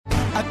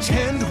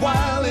Attend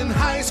while in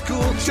high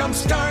school.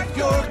 Jumpstart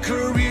your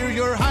career.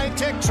 Your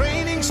high-tech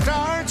training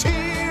starts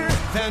here.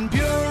 Van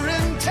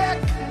Buren Tech.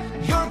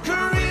 Your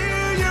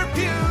career, your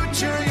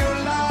future, your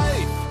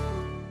life.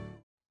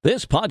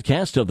 This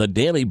podcast of the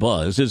Daily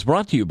Buzz is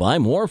brought to you by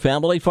More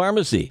Family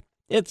Pharmacy.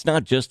 It's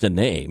not just a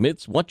name,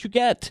 it's what you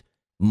get.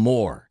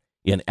 More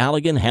in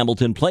Allegan,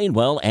 Hamilton,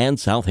 Plainwell, and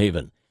South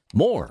Haven.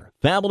 More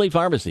Family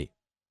Pharmacy.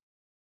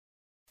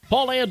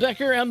 Paul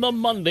Decker and the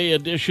Monday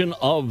edition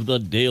of the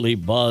Daily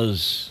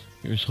Buzz.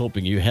 Here's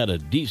hoping you had a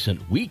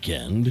decent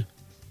weekend.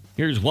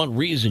 Here's one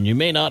reason you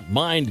may not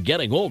mind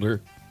getting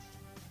older.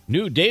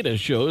 New data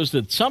shows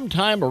that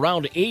sometime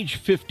around age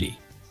 50,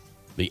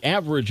 the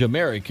average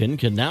American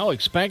can now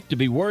expect to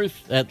be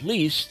worth at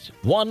least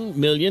 $1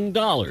 million.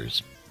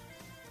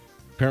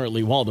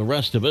 Apparently, while the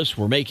rest of us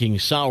were making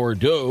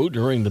sourdough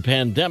during the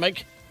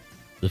pandemic,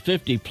 the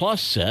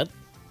 50-plus set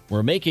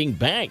were making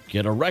bank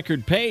at a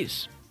record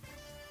pace.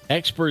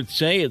 Experts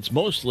say it's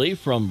mostly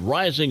from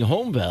rising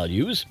home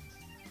values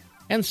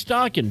and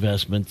stock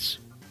investments.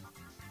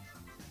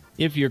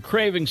 If you're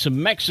craving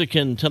some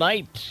Mexican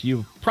tonight,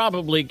 you've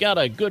probably got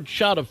a good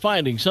shot of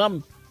finding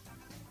some.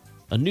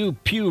 A new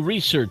Pew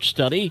Research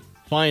study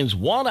finds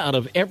 1 out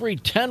of every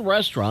 10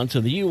 restaurants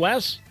in the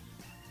U.S.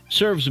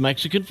 serves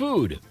Mexican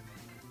food.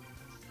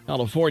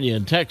 California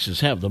and Texas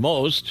have the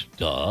most.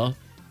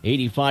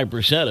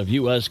 85% of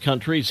U.S.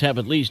 countries have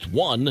at least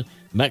one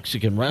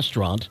Mexican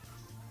restaurant.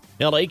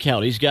 L.A.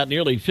 County's got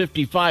nearly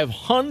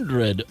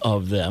 5,500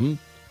 of them,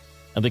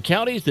 and the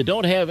counties that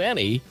don't have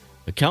any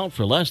account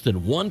for less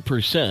than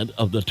 1%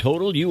 of the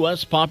total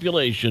U.S.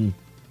 population.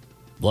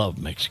 Love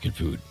Mexican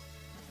food.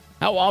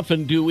 How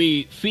often do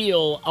we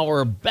feel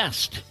our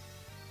best?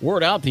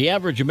 Word out, the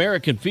average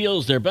American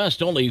feels their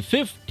best only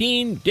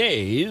 15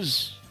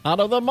 days out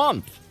of the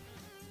month.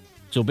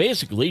 So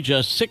basically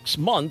just 6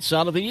 months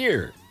out of the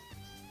year.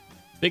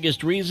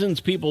 Biggest reasons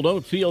people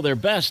don't feel their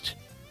best: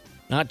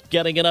 not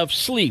getting enough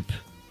sleep,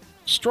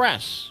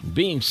 stress,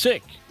 being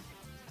sick.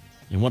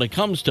 And when it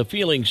comes to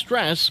feeling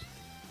stress,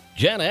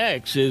 Gen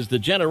X is the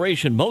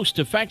generation most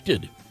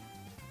affected,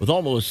 with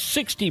almost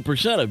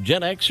 60% of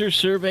Gen Xers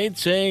surveyed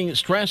saying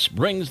stress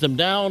brings them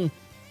down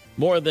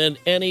more than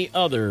any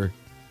other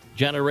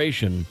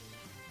generation.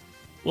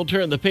 We'll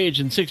turn the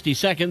page in 60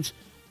 seconds.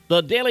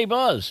 The Daily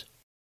Buzz.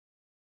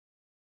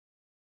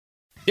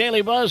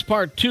 Daily Buzz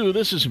Part 2.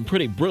 This is some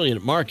pretty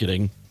brilliant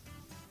marketing.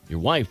 Your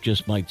wife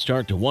just might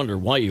start to wonder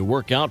why you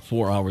work out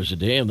 4 hours a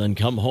day and then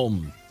come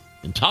home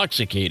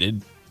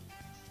intoxicated.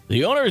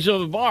 The owners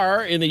of a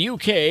bar in the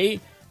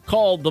UK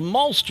called the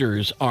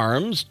Maltsters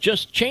Arms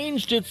just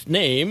changed its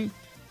name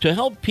to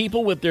help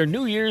people with their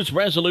New Year's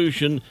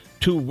resolution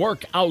to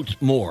work out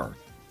more.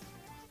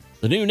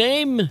 The new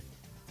name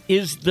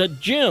is The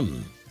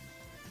Gym.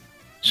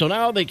 So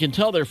now they can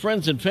tell their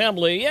friends and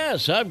family,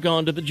 yes, I've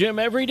gone to the gym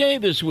every day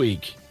this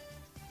week.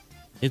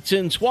 It's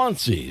in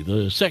Swansea,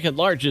 the second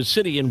largest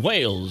city in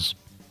Wales.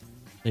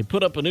 They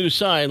put up a new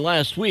sign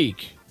last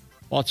week,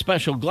 bought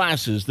special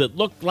glasses that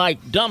look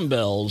like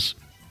dumbbells.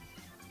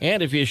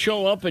 And if you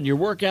show up in your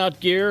workout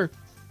gear,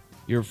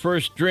 your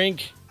first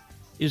drink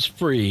is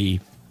free.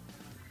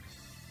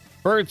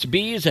 Burt's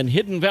Bees and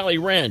Hidden Valley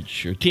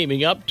Ranch are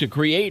teaming up to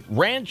create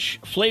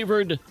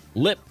ranch-flavored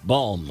lip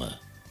balm.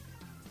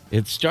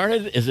 It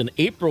started as an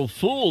April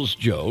Fool's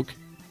joke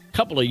a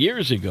couple of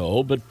years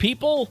ago, but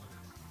people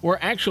were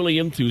actually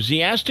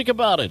enthusiastic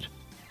about it.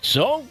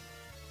 So,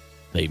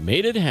 they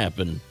made it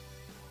happen.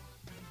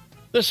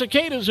 The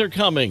cicadas are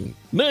coming.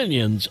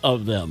 Millions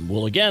of them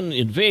will again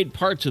invade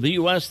parts of the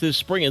U.S. this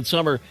spring and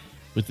summer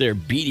with their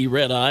beady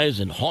red eyes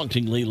and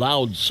hauntingly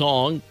loud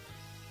song.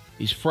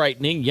 These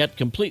frightening yet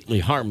completely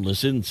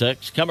harmless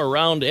insects come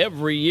around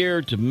every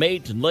year to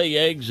mate and lay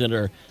eggs and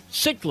are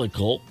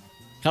cyclical,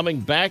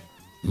 coming back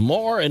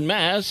more en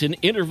masse in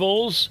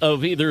intervals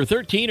of either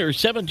 13 or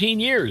 17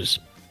 years.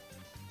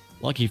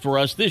 Lucky for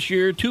us this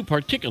year, 2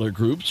 particular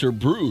groups, or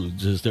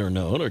broods as they're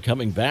known, are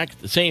coming back at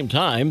the same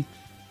time.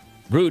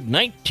 Brood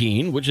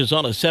 19, which is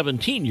on a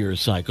 17-year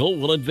cycle,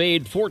 will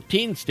invade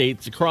 14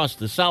 states across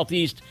the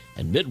Southeast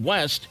and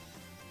Midwest.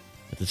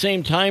 At the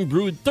same time,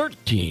 Brood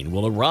 13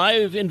 will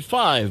arrive in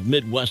 5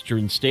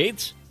 Midwestern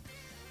states.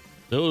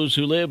 Those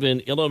who live in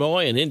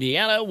Illinois and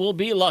Indiana will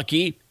be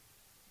lucky,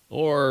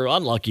 or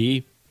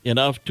unlucky,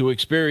 enough to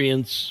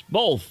experience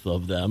both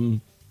of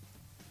them.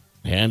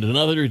 And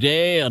another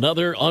day,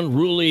 another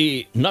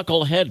unruly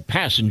knucklehead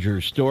passenger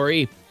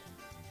story.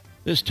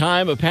 This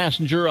time, a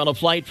passenger on a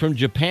flight from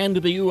Japan to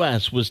the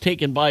U.S. was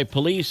taken by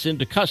police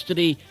into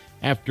custody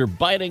after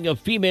biting a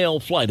female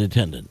flight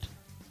attendant.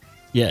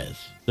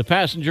 Yes, the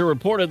passenger,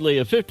 reportedly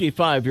a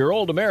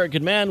 55-year-old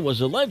American man, was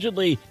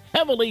allegedly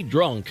heavily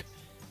drunk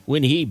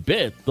when he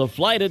bit the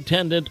flight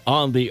attendant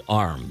on the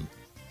arm.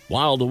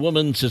 While the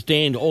woman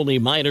sustained only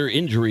minor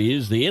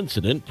injuries, the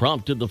incident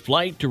prompted the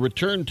flight to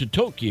return to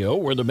Tokyo,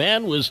 where the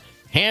man was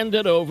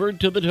handed over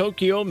to the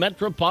Tokyo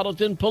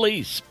Metropolitan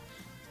Police.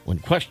 When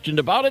questioned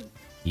about it,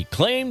 he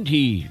claimed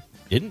he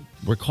didn't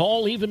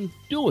recall even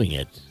doing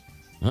it.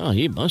 Oh,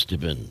 he must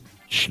have been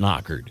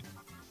schnockered.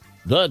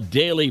 The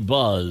Daily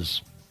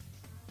Buzz.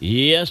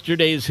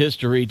 Yesterday's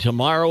history,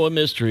 tomorrow a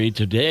mystery,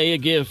 today a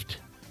gift.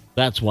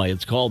 That's why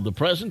it's called The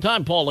Present.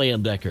 I'm Paul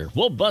Landecker.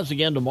 We'll buzz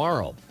again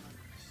tomorrow.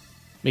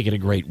 Make it a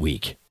great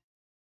week.